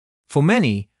For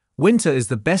many, winter is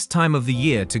the best time of the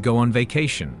year to go on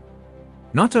vacation.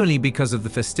 Not only because of the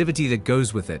festivity that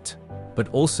goes with it, but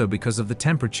also because of the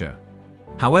temperature.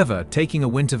 However, taking a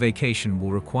winter vacation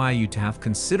will require you to have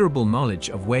considerable knowledge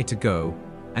of where to go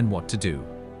and what to do.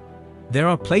 There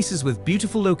are places with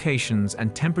beautiful locations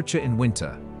and temperature in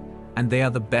winter, and they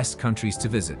are the best countries to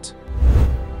visit.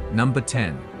 Number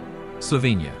 10.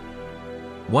 Slovenia.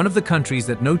 One of the countries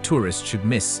that no tourist should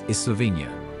miss is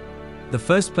Slovenia. The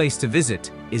first place to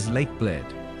visit is Lake Bled.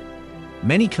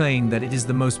 Many claim that it is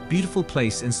the most beautiful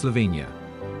place in Slovenia.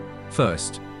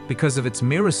 First, because of its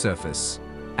mirror surface,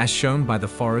 as shown by the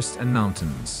forest and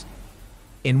mountains.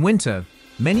 In winter,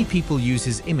 many people use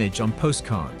his image on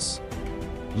postcards.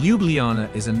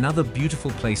 Ljubljana is another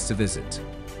beautiful place to visit.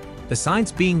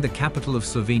 Besides being the capital of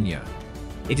Slovenia,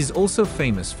 it is also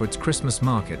famous for its Christmas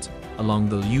market along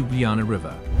the Ljubljana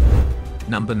River.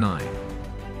 Number 9.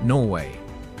 Norway.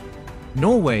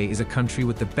 Norway is a country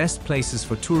with the best places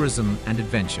for tourism and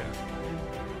adventure.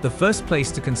 The first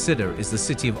place to consider is the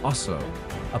city of Oslo.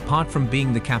 Apart from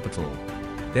being the capital,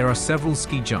 there are several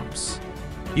ski jumps.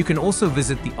 You can also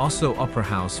visit the Oslo Opera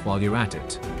House while you're at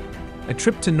it. A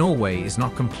trip to Norway is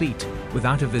not complete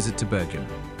without a visit to Bergen.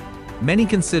 Many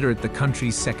consider it the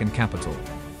country's second capital.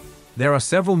 There are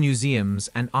several museums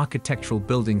and architectural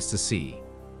buildings to see.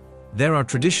 There are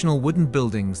traditional wooden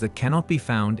buildings that cannot be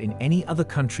found in any other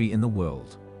country in the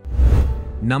world.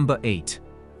 Number 8.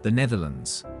 The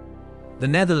Netherlands. The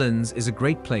Netherlands is a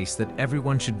great place that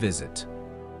everyone should visit.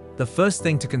 The first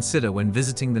thing to consider when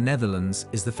visiting the Netherlands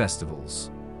is the festivals.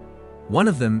 One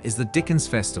of them is the Dickens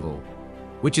Festival,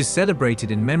 which is celebrated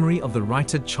in memory of the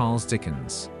writer Charles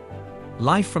Dickens.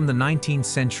 Life from the 19th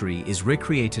century is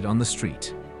recreated on the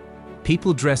street.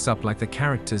 People dress up like the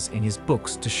characters in his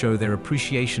books to show their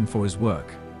appreciation for his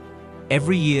work.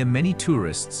 Every year, many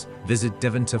tourists visit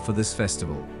Deventer for this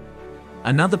festival.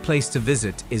 Another place to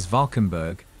visit is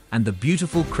Valkenburg and the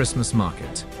beautiful Christmas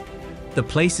market. The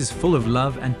place is full of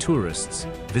love and tourists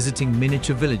visiting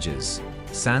miniature villages,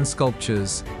 sand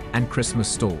sculptures, and Christmas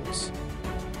stalls.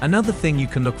 Another thing you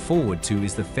can look forward to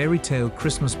is the fairy tale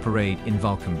Christmas parade in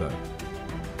Valkenburg.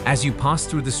 As you pass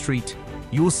through the street,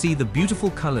 you will see the beautiful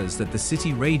colors that the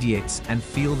city radiates and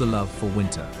feel the love for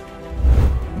winter.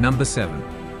 Number 7.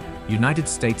 United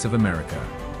States of America.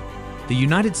 The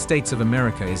United States of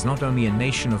America is not only a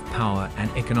nation of power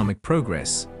and economic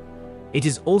progress, it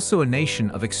is also a nation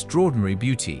of extraordinary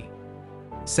beauty.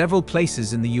 Several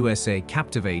places in the USA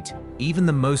captivate even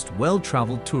the most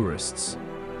well-traveled tourists.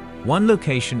 One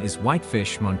location is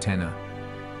Whitefish, Montana.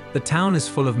 The town is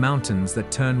full of mountains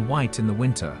that turn white in the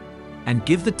winter and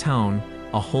give the town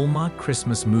a Hallmark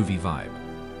Christmas movie vibe.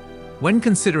 When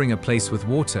considering a place with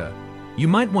water, you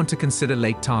might want to consider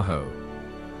Lake Tahoe.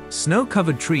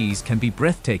 Snow-covered trees can be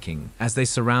breathtaking as they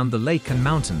surround the lake and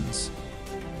mountains.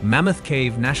 Mammoth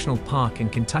Cave National Park in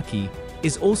Kentucky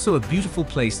is also a beautiful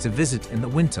place to visit in the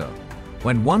winter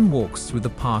when one walks through the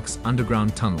park's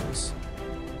underground tunnels.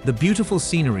 The beautiful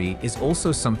scenery is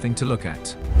also something to look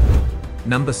at.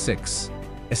 Number 6.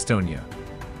 Estonia.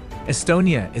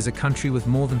 Estonia is a country with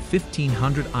more than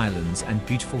 1,500 islands and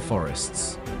beautiful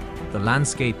forests. The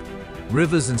landscape,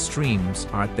 rivers and streams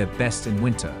are at their best in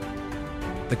winter.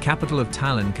 The capital of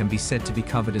Tallinn can be said to be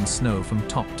covered in snow from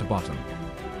top to bottom.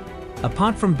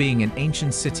 Apart from being an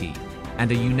ancient city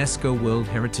and a UNESCO World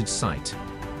Heritage Site,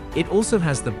 it also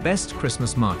has the best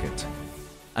Christmas market.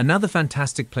 Another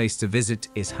fantastic place to visit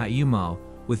is Hiiumaa,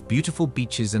 with beautiful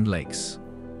beaches and lakes.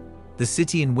 The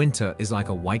city in winter is like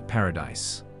a white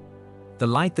paradise. The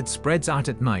light that spreads out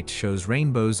at night shows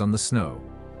rainbows on the snow,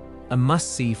 a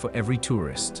must-see for every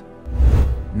tourist.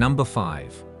 Number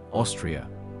 5. Austria.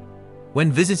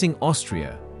 When visiting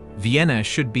Austria, Vienna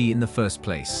should be in the first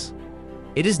place.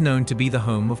 It is known to be the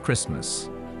home of Christmas.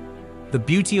 The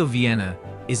beauty of Vienna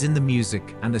is in the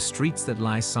music and the streets that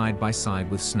lie side by side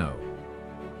with snow.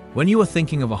 When you are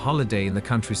thinking of a holiday in the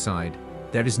countryside,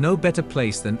 there is no better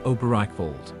place than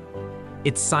Obereichwald.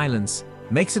 Its silence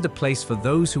makes it a place for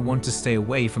those who want to stay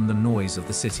away from the noise of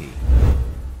the city.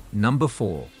 Number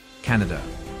 4. Canada.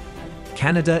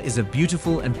 Canada is a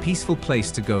beautiful and peaceful place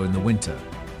to go in the winter.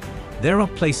 There are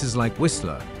places like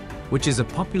Whistler, which is a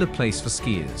popular place for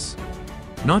skiers.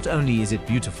 Not only is it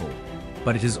beautiful,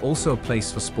 but it is also a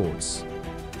place for sports.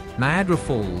 Niagara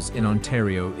Falls in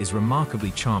Ontario is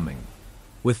remarkably charming,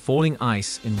 with falling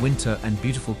ice in winter and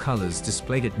beautiful colors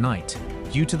displayed at night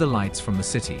due to the lights from the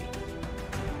city.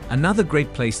 Another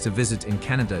great place to visit in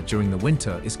Canada during the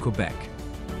winter is Quebec,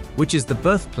 which is the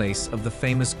birthplace of the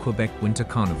famous Quebec Winter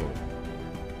Carnival.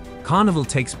 Carnival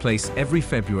takes place every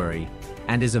February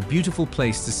and is a beautiful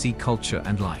place to see culture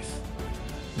and life.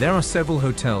 There are several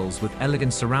hotels with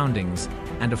elegant surroundings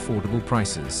and affordable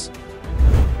prices.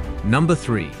 Number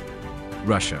 3.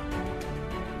 Russia.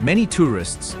 Many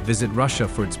tourists visit Russia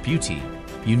for its beauty,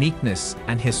 uniqueness,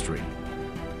 and history.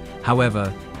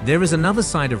 However, there is another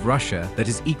side of Russia that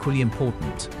is equally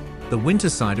important: the winter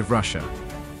side of Russia.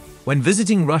 When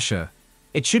visiting Russia,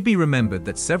 it should be remembered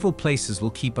that several places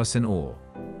will keep us in awe.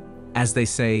 As they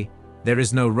say, there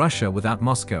is no Russia without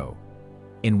Moscow.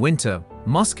 In winter,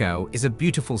 Moscow is a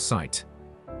beautiful sight.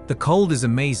 The cold is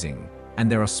amazing,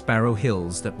 and there are Sparrow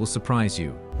Hills that will surprise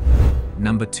you.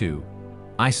 Number 2.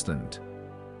 Iceland.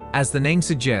 As the name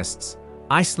suggests,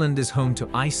 Iceland is home to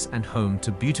ice and home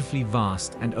to beautifully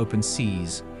vast and open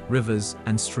seas, rivers,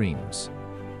 and streams.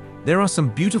 There are some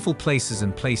beautiful places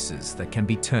that can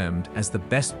be termed as the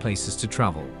best places to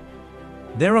travel.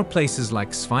 There are places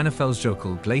like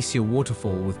Svinafellsjökull Glacier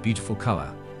Waterfall with beautiful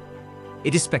color.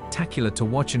 It is spectacular to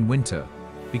watch in winter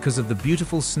because of the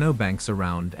beautiful snowbanks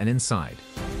around and inside.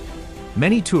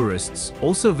 Many tourists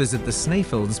also visit the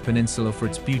Snæfellsnes Peninsula for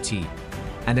its beauty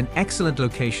and an excellent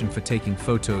location for taking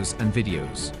photos and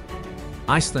videos.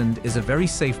 Iceland is a very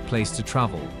safe place to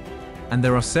travel, and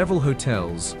there are several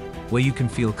hotels where you can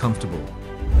feel comfortable.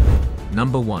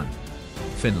 Number 1.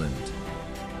 Finland.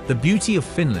 The beauty of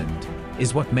Finland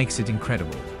is what makes it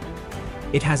incredible.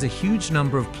 It has a huge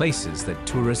number of places that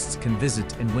tourists can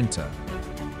visit in winter.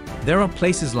 There are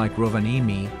places like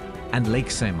Rovaniemi and Lake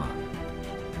Saimaa.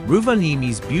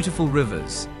 Rovaniemi's beautiful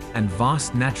rivers and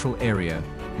vast natural area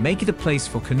make it a place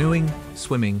for canoeing,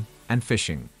 swimming, and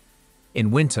fishing.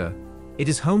 In winter, it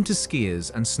is home to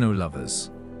skiers and snow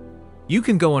lovers. You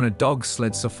can go on a dog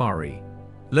sled safari,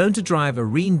 learn to drive a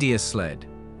reindeer sled,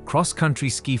 cross-country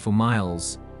ski for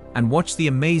miles, and watch the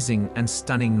amazing and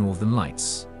stunning northern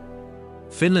lights.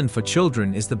 Finland for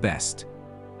children is the best.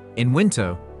 In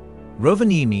winter,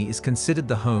 Rovaniemi is considered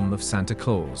the home of Santa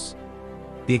Claus.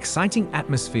 The exciting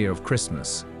atmosphere of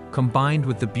Christmas, combined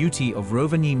with the beauty of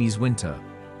Rovaniemi's winter,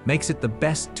 makes it the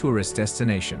best tourist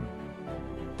destination.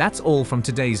 That's all from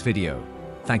today's video.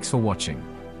 Thanks for watching.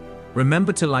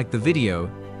 Remember to like the video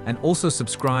and also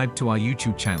subscribe to our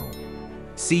YouTube channel.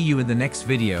 See you in the next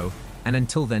video, and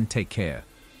until then, take care.